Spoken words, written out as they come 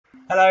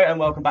Hello and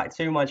welcome back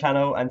to my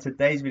channel, and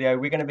today's video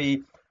we're going to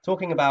be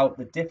talking about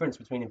the difference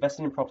between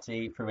investing in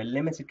property through a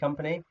limited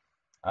company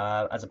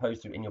as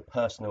opposed to in your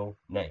personal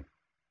name.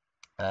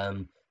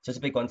 So it's a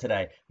big one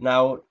today.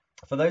 Now,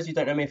 for those who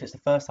don't know me, if it's the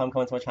first time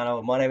coming to my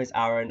channel, my name is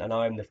Aaron and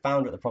I'm the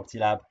founder at the Property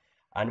Lab,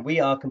 and we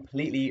are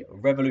completely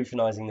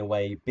revolutionizing the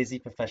way busy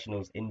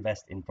professionals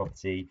invest in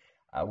property.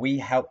 We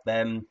help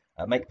them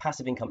make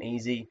passive income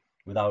easy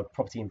with our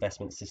property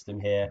investment system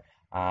here,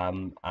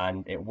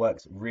 and it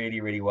works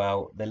really, really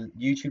well. The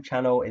YouTube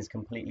channel is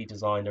completely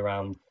designed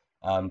around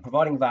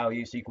providing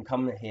value, so you can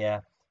come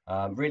here.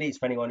 Really, it's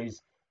for anyone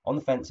who's on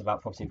the fence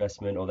about property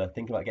investment or they're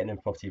thinking about getting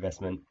into property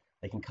investment.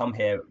 They can come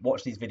here,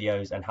 watch these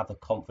videos, and have the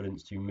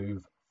confidence to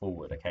move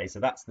forward. Okay, so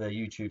that's the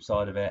YouTube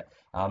side of it.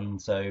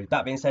 So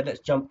that being said,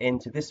 let's jump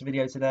into this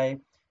video today: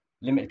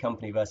 limited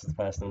company versus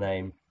personal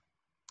name.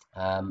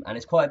 And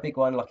it's quite a big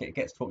one. Like, it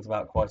gets talked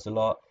about quite a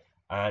lot.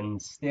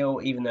 And still,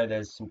 even though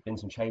been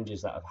some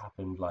changes that have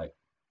happened like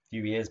a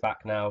few years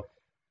back now,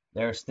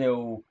 there are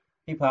still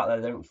people out there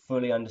that don't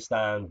fully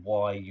understand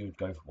why you would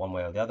go for one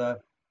way or the other.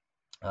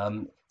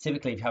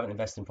 Typically, if you haven't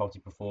invested in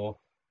property before,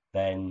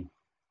 then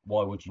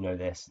why would you know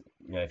this?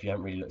 You know, if you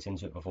haven't really looked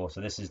into it before. So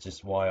this is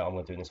just why I'm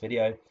doing this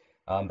video.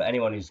 But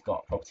anyone who's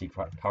got property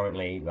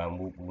currently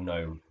will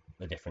know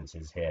the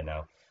differences here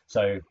now.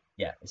 So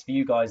yeah, it's for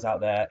you guys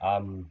out there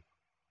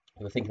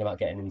who are thinking about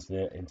getting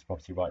into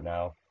property right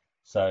now.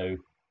 So with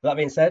that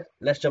being said,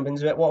 let's jump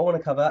into it. What I want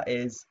to cover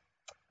is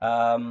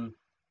um,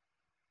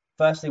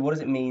 firstly, what does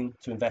it mean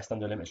to invest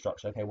under a limit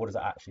structure? Okay, what does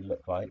it actually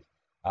look like?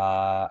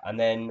 And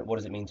then what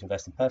does it mean to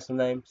invest in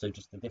personal name? So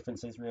just the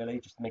differences, really,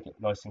 just to make it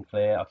nice and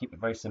clear. I'll keep it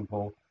very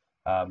simple.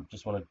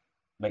 Just want to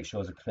make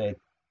sure there's a clear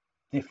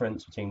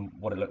difference between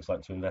what it looks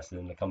like to invest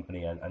in the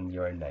company and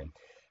your own name.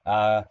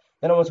 Then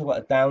I want to talk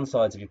about the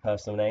downsides of your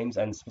personal names,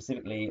 and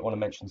specifically I want to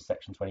mention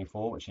Section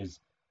 24, which is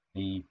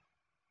the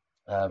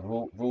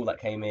rule that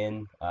came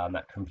in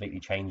that completely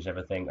changed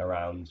everything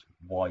around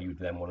why you'd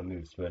then want to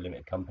move to a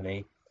limited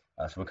company.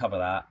 So we'll cover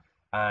that,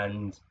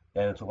 and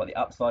then I'll talk about the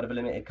upside of a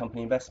limited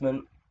company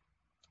investment,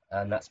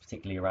 and that's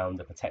particularly around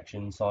the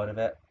protection side of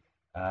it.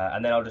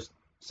 And then I'll just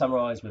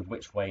summarize with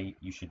which way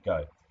you should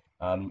go.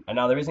 And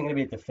now there isn't going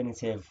to be a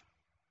definitive,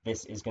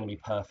 this is going to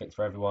be perfect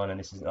for everyone, and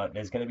this is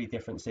there's going to be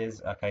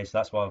differences. Okay, so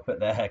that's why I've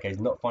put there. Okay, it's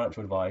not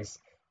financial advice.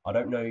 I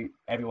don't know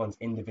everyone's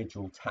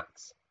individual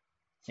tax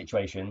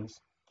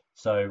situations,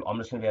 so I'm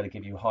just going to be able to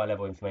give you high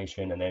level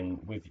information, and then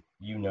with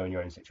you knowing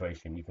your own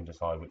situation, you can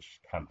decide which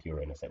camp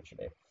you're in,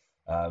 essentially.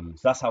 So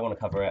that's how I want to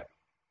cover it,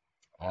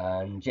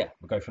 and yeah,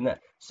 we'll go from there.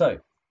 So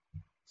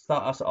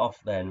start us off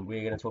then,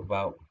 we're going to talk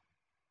about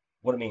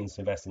what it means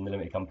to invest in the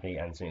limited company.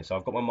 And so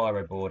I've got my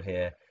Miro board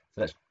here,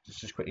 so let's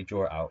just quickly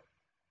draw it out.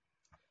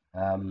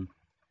 For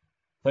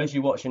those of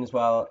you watching as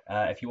well,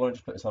 if you want to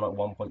just put this on at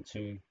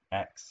 1.2x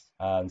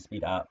and speed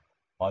it up,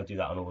 I do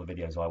that on all the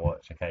videos I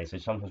watch. Okay, so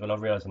sometimes when I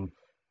realise I'm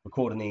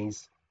recording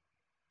these,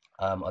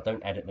 I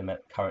don't edit them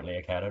currently.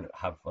 Okay, I don't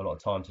have a lot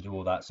of time to do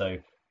all that, so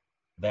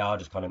they are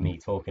just kind of me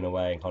talking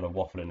away and kind of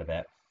waffling a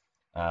bit,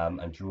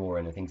 and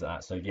drawing and things like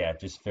that. So yeah,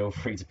 just feel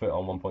free to put it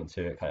on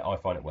 1.2. Okay, I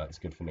find it works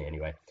good for me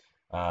anyway.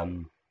 But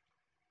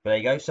there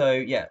you go. So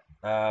yeah,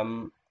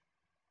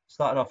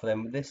 starting off with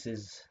them, this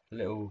is a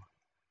little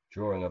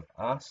drawing of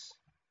us,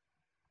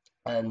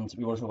 and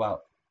we want to talk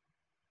about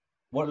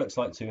what it looks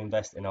like to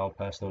invest in our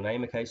personal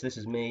name. Okay, so this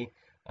is me,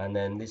 and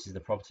then this is the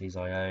properties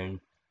I own.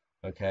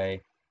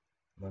 Okay,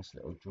 nice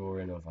little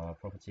drawing of our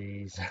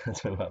properties.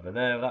 Over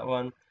there, that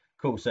one.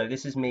 Cool. So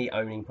this is me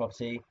owning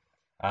property,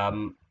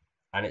 and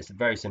it's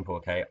very simple.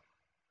 Okay,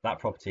 that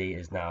property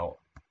is now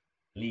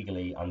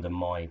legally under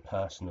my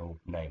personal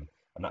name,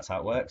 and that's how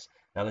it works.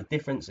 Now the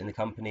difference in the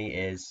company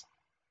is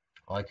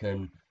I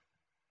can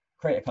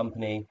create a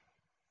company,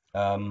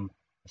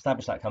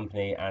 establish that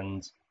company,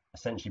 and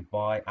essentially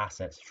buy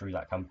assets through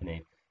that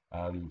company.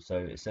 So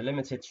it's a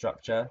limited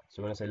structure.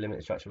 So when I say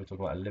limited structure, we're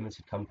talking about a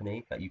limited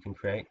company that you can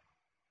create.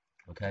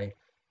 Okay,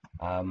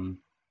 and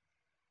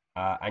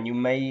you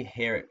may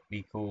hear it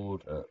be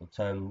called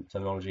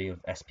terminology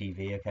of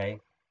SPV. Okay,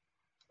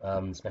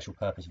 special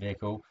purpose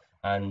vehicle,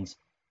 and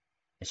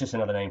it's just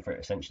another name for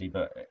it essentially,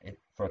 but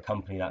for a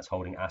company that's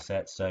holding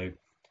assets. So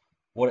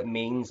what it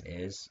means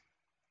is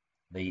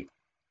the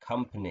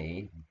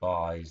company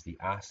buys the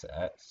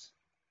assets.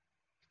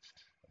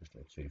 I'll just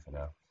do two for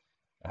now.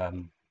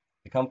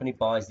 The company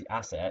buys the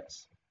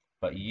assets,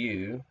 but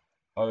you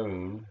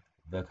own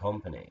the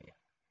company,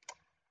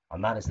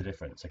 and that is the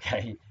difference.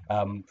 Okay,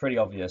 pretty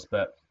obvious,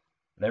 but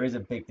there is a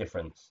big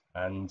difference,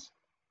 and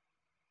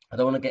I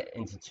don't want to get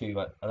into too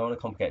much. I don't want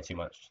to complicate it too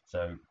much,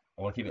 so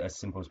I want to keep it as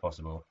simple as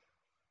possible.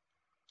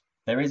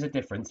 There is a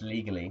difference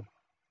legally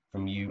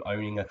from you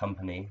owning a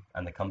company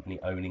and the company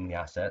owning the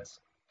assets,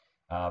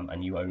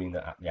 and you owning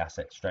the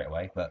assets straight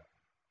away, but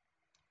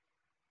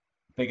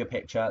bigger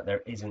picture,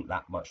 there isn't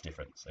that much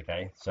difference.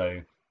 Okay, so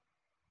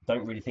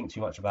don't really think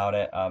too much about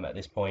it at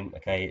this point.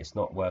 Okay, it's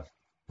not worth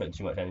putting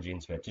too much energy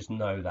into it. Just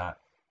know that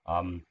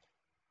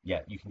yeah,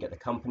 you can get the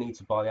company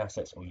to buy the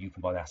assets, or you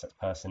can buy the assets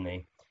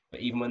personally.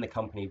 But even when the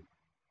company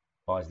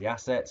buys the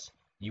assets,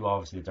 you are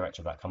obviously the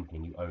director of that company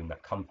and you own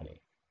that company.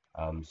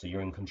 So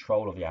you're in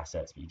control of the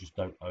assets, but you just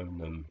don't own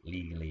them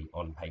legally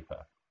on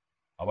paper.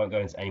 I won't go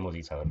into any more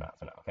detail on that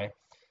for now, okay?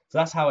 So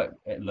that's how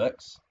it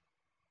looks.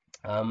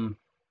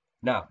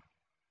 Now,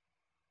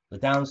 the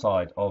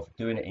downside of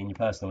doing it in your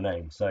personal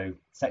name. So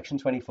Section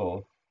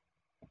 24,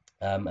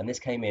 and this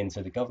came in,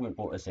 so the government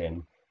brought this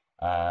in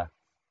for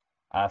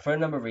a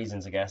number of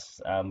reasons, I guess,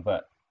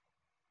 but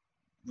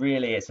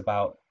really it's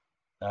about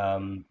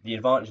the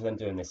advantage of them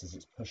doing this is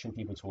it's pushing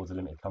people towards a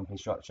limited company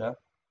structure,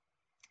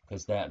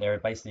 because they're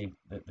basically,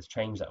 this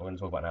change that we're going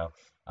to talk about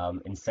now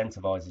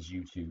incentivizes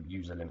you to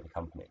use a limited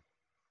company.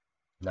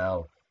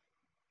 Now,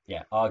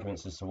 yeah,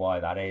 arguments as to why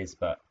that is,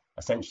 but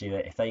essentially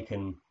that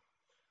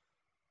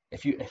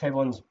if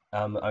everyone's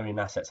owning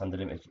assets under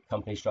limited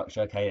company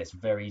structure, okay, it's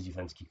very easy for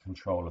them to keep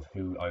control of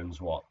who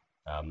owns what.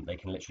 They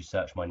can literally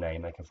search my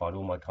name, they can find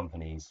all my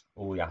companies,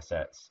 all the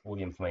assets, all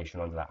the information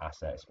under that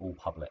asset. It's all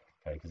public,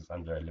 okay, because it's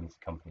under a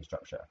limited company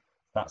structure.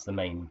 That's the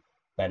main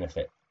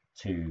benefit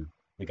to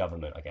the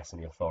government, I guess,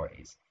 and the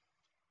authorities.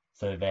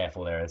 So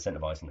therefore they're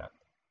incentivizing that.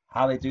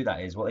 How they do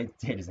that is, what they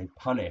did is they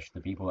punished the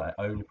people that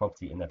owned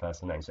property in their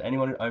personal name. So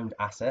anyone who owned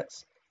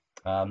assets,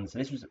 so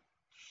this was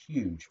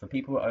huge for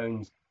people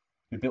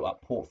who built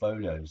up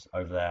portfolios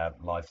over their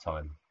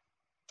lifetime,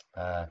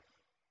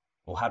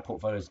 or had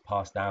portfolios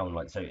passed down,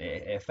 like, so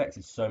it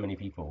affected so many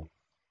people,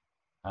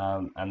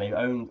 and they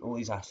owned all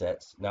these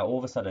assets. Now all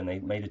of a sudden they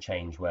made a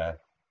change where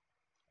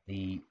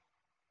you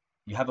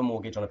have a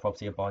mortgage on a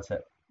property, a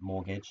buy-to-let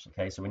mortgage,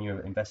 okay, so when you're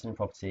investing in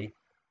property,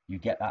 you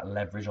get that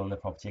leverage on the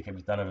property. Okay,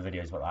 we've done other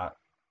videos about that,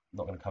 I'm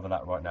not going to cover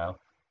that right now.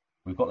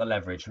 We've got the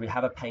leverage, we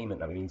have a payment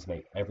that we need to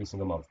make every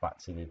single month back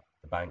to the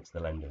banks, the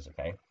lenders,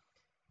 okay.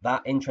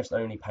 That interest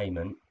only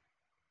payment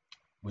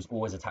was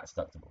always a tax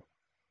deductible,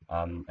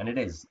 and it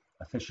is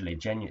officially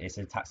genuine. It's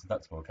a tax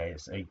deductible, okay.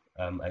 It's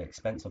an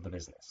expense of the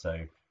business, so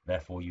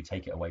therefore you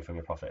take it away from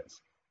your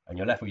profits and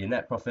you're left with your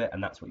net profit,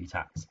 and that's what you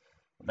tax.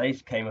 They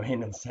came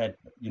in and said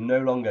you're no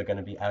longer going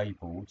to be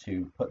able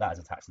to put that as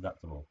a tax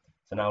deductible.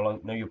 So now,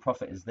 no, your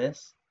profit is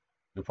this.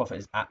 Your profit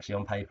is actually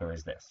on paper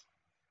is this,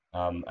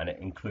 and it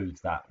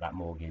includes that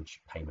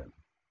mortgage payment.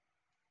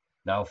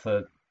 Now,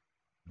 for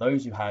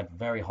those who had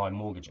very high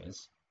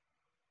mortgages,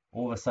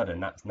 all of a sudden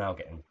that's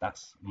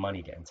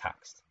money getting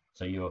taxed.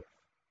 So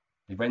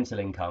the rental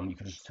income, you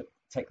could just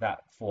take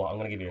that for, I'm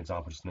going to give you an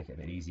example just to make it a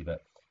bit easy,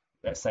 but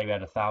let's say we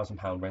had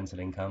 £1,000 rental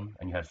income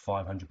and you had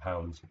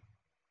 £500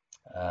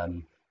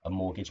 a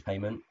mortgage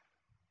payment.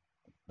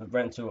 The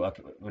rental,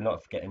 we're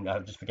not forgetting,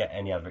 just forget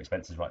any other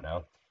expenses right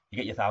now. You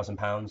get your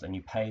 £1,000 and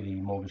you pay the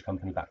mortgage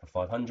company back the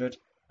 500,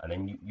 and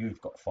then you've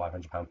got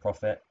 £500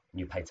 profit and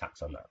you pay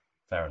tax on that.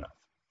 Fair enough.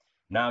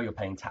 Now you're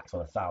paying tax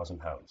on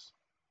 £1,000.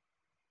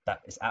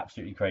 That is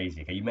absolutely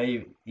crazy. Okay, you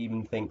may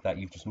even think that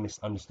you've just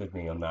misunderstood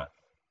me on that.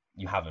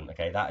 You haven't.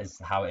 Okay, that is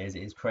how it is.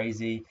 It is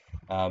crazy,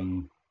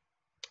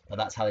 but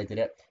that's how they did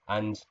it.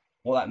 And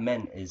what that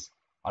meant is,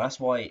 and that's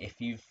why if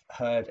you've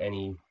heard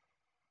any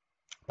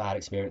bad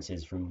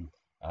experiences from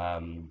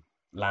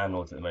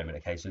landlords at the moment,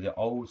 okay, so the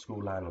old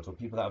school landlords or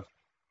people that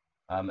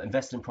have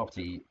invested in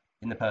property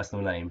in the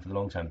personal name for the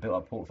long term, built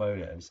up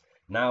portfolios,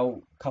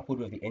 now coupled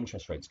with the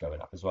interest rates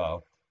going up as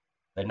well,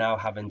 they're now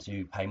having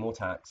to pay more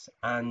tax,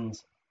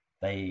 and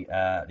the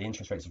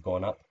interest rates have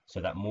gone up,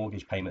 so that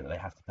mortgage payment that they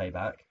have to pay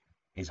back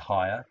is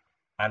higher,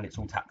 and it's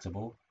all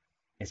taxable.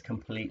 It's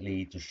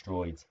completely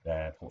destroyed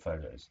their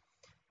portfolios.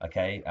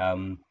 Okay,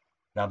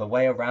 now the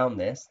way around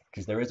this,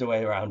 because there is a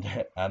way around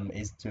it,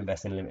 is to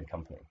invest in a limited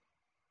company,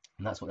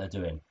 and that's what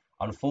they're doing.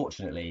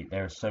 Unfortunately,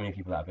 there are so many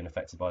people that have been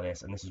affected by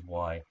this, and this is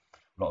why a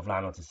lot of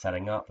landlords are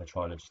selling up. They're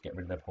trying to just get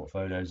rid of their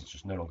portfolios. It's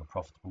just no longer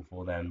profitable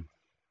for them.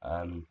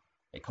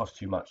 It costs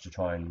too much to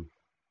try and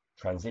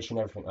transition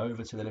everything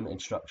over to the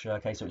limited structure.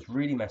 Okay, so it's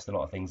really messed a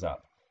lot of things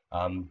up.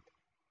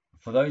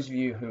 For those of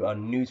you who are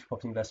new to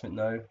property investment,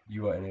 no,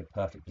 you are in a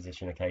perfect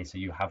position. Okay, so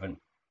you haven't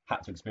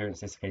had to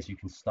experience this. Okay, so you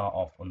can start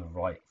off on the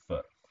right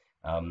foot,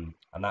 and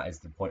that is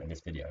the point of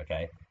this video.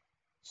 Okay,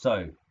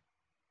 so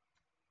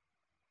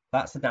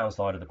that's the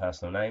downside of the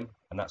personal name,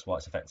 and that's why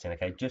it's affecting.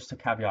 Okay, just to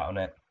caveat on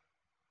it,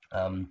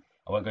 I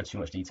won't go too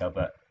much detail,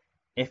 but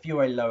if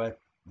you're a lower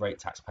rate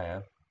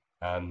taxpayer,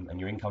 and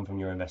your income from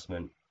your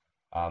investment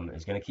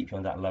is going to keep you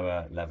on that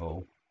lower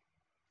level,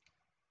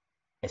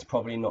 it's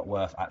probably not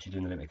worth actually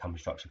doing the limited company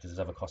structure, because there's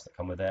other costs that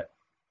come with it.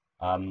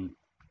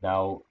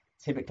 Now,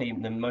 typically,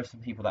 most of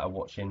the people that are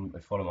watching,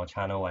 follow my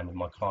channel, and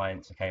my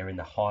clients, okay, are in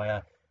the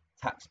higher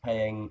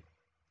tax-paying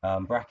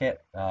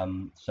bracket.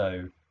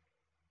 So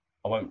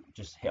I won't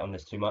just hit on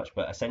this too much,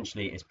 but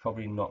essentially, it's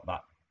probably not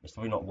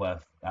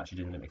worth actually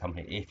doing the limited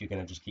company if you're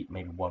going to just keep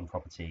maybe one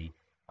property,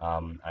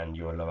 and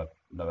you're a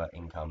lower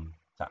income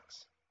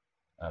tax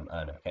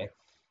earner. Okay,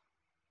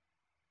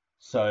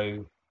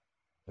 so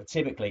but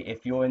typically,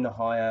 if you're in the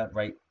higher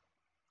rate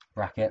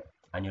bracket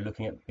and you're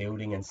looking at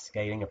building and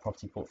scaling a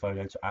property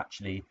portfolio to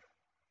actually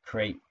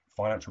create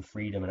financial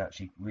freedom and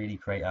actually really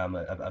create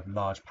a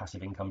large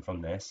passive income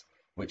from this,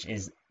 which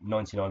is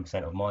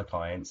 99% of my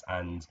clients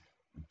and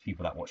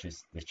people that watch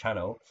this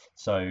channel.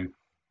 So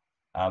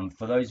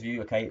For those of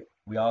you, okay,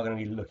 we are going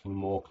to be looking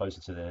more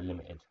closer to the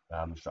limited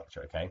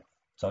structure, okay?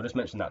 So I'll just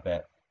mention that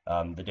bit,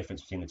 the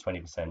difference between the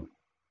 20%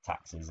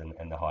 taxes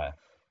and the higher.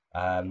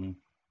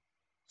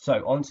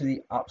 So on to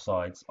the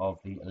upsides of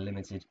the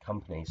limited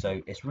company.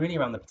 So it's really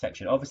around the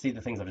protection. Obviously,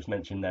 the things I just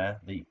mentioned there,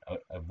 the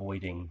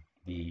avoiding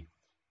the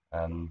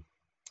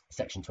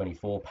Section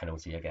 24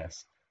 penalty, I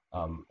guess,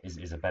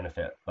 is a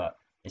benefit, but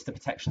it's the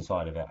protection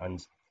side of it.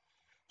 And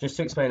just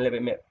to explain a little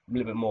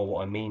bit more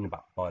what I mean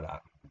by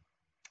that,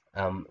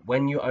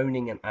 when you're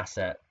owning an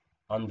asset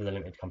under the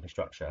limited company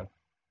structure,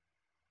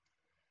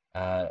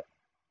 like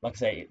I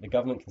say, the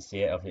government can see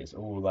it. It's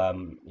all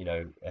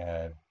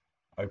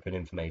open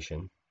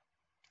information,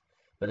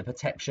 but the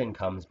protection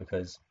comes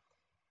because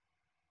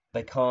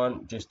they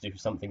can't just do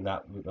something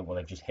that, well,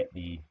 they've just hit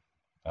the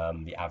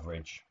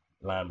average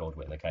landlord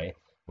with, okay,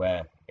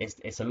 where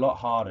it's a lot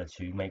harder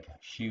to make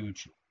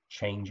huge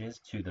changes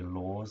to the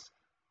laws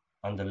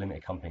under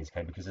limited companies,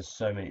 okay, because there's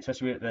so many,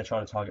 especially when they're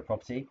trying to target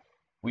property.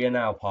 We are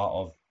now part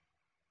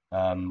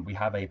of, we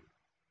have a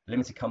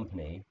limited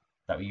company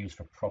that we use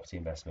for property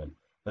investment,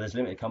 but there's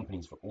limited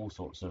companies for all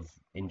sorts of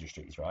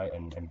industries, right,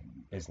 and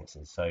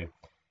businesses. So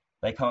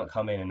they can't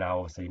come in and now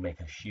obviously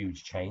make a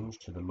huge change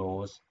to the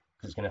laws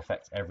because it's going to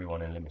affect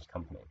everyone in a limited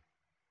company.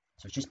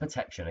 So it's just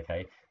protection,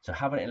 okay? So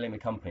having it in a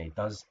limited company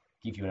does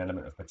give you an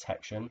element of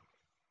protection.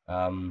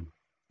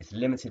 It's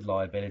limited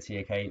liability,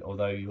 okay?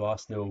 Although you are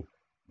still,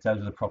 in terms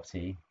of the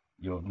property,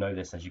 you'll know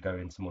this as you go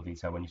into more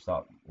detail when you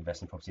start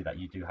investing in property, that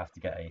you do have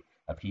to get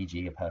a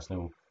PG, a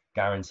personal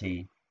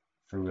guarantee,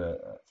 through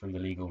the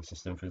legal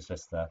system, through the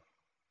solicitor.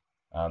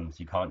 So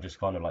you can't just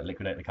kind of like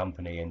liquidate the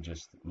company and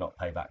just not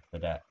pay back the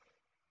debt.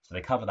 So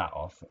they cover that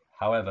off.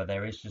 However,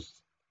 there is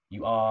just,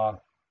 you are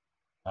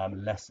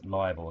less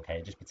liable, okay?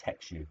 It just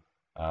protects you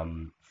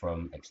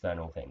from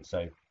external things.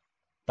 So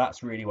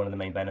that's really one of the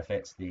main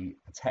benefits, the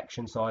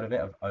protection side of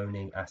it, of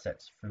owning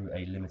assets through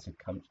a limited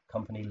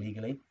company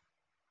legally.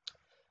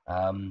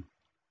 And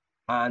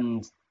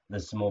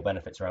there's some more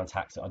benefits around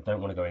tax that I don't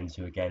want to go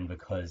into again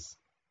because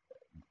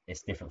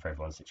it's different for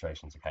everyone's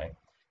situations, okay?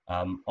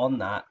 On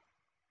that,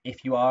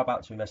 if you are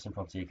about to invest in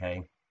property,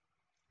 okay,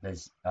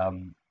 there's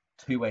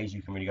two ways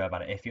you can really go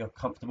about it. If you're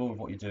comfortable with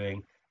what you're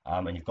doing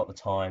and you've got the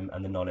time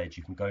and the knowledge,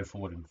 you can go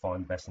forward and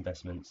find the best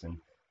investments. And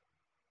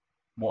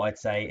what I'd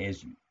say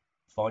is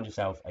find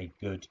yourself a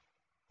good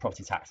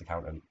property tax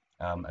accountant,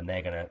 and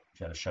they're going to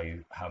be able to show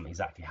you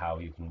exactly how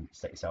you can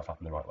set yourself up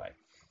in the right way.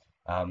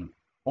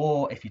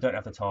 Or if you don't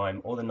have the time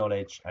or the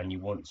knowledge and you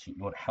want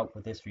help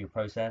with this for your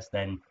process,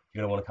 then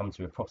you're going to want to come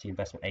to a property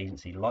investment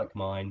agency like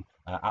mine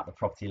at the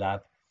Property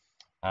Lab,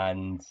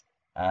 and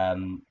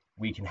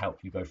we can help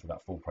you go through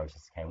that full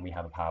process. Okay, and we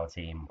have a power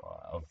team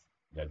of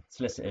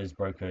solicitors,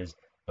 brokers,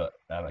 but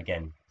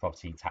again,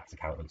 property tax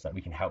accountants, that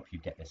we can help you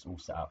get this all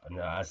set up. And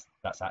as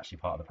that's actually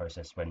part of the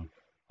process, when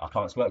our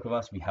clients work with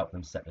us, we help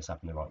them set this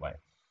up in the right way.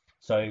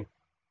 So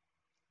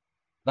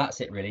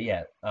that's it really.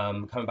 Yeah.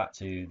 Coming back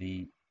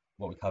to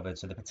what we covered,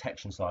 so the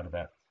protection side of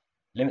it,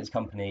 limited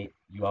company,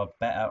 you are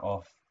better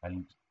off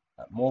and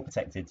more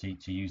protected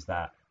to use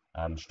that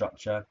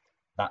structure.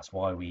 That's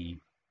why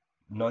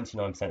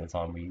 99% of the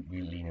time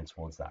we lean in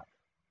towards that.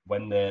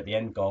 When the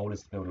end goal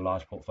is to build a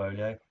large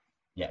portfolio,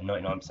 yeah,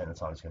 99% of the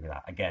time it's going to be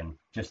that. Again,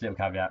 just a little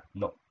caveat,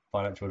 not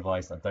financial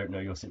advice. I don't know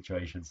your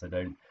situation, so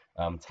don't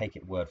take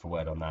it word for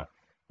word on that.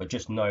 But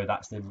just know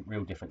that's the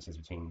real differences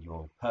between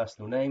your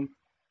personal name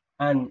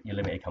and your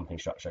limited company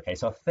structure. Okay,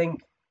 so I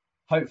think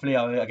hopefully,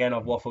 I've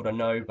waffled, I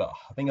know, but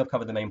I think I've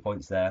covered the main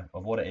points there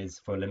of what it is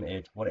for a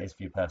limited, what it is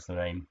for your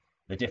personal name,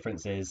 the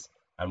differences,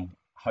 and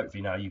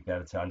hopefully now you'll be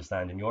able to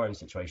understand in your own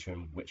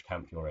situation which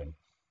camp you're in.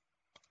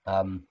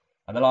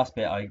 And the last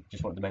bit I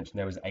just wanted to mention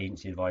there was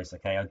agency advice.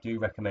 Okay, I do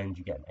recommend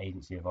you get an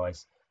agency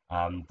advice.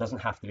 Doesn't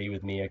have to be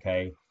with me,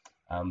 okay,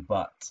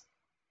 but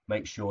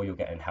make sure you're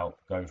getting help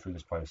going through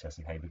this process,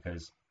 okay,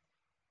 because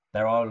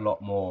there are a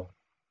lot more.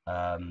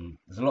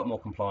 There's a lot more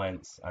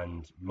compliance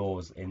and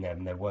laws in there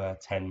than there were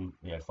 10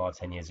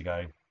 years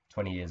ago,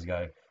 20 years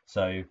ago.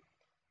 So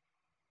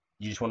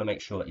you just want to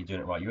make sure that you're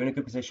doing it right. You're in a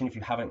good position if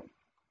you haven't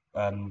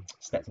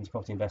stepped into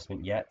property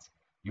investment yet.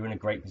 You're in a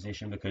great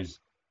position because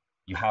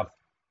you have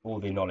all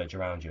the knowledge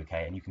around you,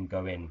 okay, and you can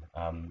go in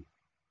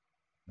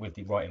with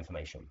the right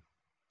information.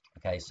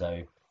 Okay,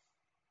 so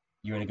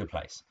you're in a good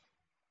place.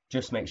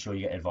 Just make sure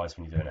you get advice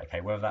when you're doing it,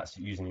 okay, whether that's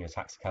using your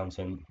tax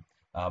accountant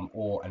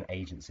or an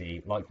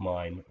agency like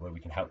mine, where we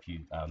can help you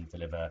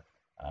deliver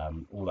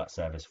all that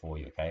service for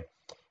you, okay.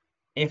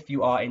 If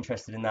you are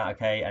interested in that,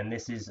 okay, and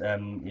this is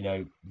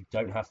you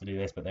don't have to do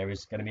this, but there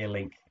is going to be a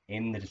link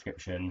in the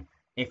description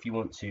if you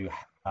want to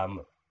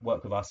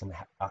work with us and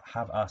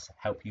have us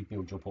help you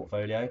build your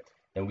portfolio.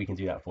 Then we can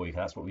do that for you.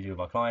 That's what we do with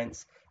our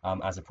clients.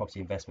 As a property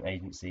investment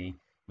agency,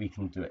 we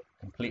can do it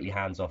completely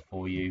hands-off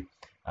for you.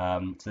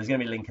 So there's going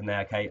to be a link in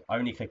there, okay?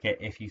 Only click it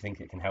if you think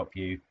it can help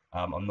you.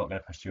 I'm not going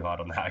to push too hard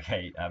on that,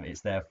 okay?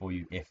 It's there for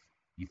you if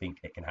you think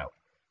it can help.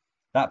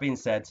 That being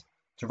said,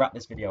 to wrap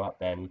this video up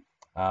then,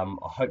 I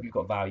hope you've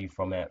got value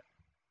from it.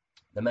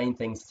 The main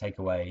things to take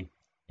away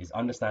is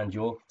understand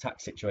your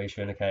tax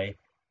situation, okay?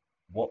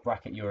 What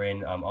bracket you're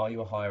in. Are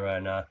you a higher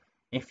earner?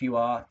 If you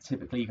are,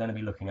 typically you're going to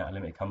be looking at a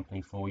limited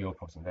company for your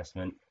property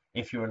investment.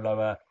 If you're a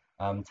lower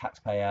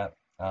taxpayer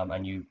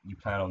and you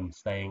plan on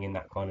staying in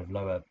that kind of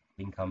lower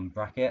income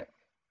bracket,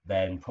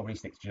 then probably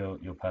stick to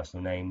your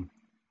personal name,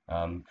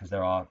 because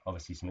there are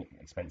obviously some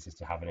expenses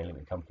to having a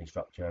limited company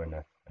structure and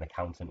an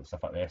accountant and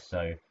stuff like this.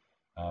 So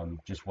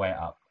just weigh it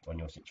up on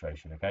your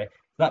situation, okay?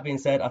 That being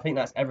said, I think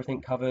that's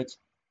everything covered.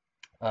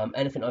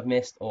 Anything I've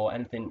missed or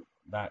anything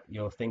that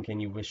you're thinking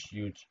you wish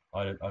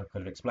I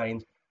could have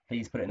explained,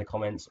 please put it in the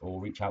comments or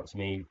reach out to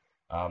me.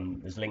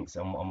 There's links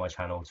on my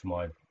channel to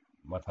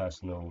my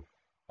personal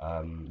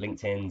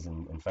LinkedIn's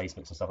and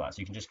Facebooks and stuff like that. So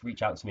you can just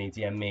reach out to me,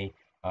 DM me,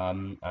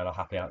 and I'll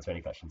happily answer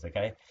any questions,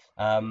 okay?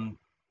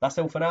 That's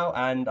all for now,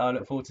 and I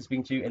look forward to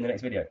speaking to you in the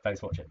next video. Thanks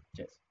for watching.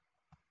 Cheers.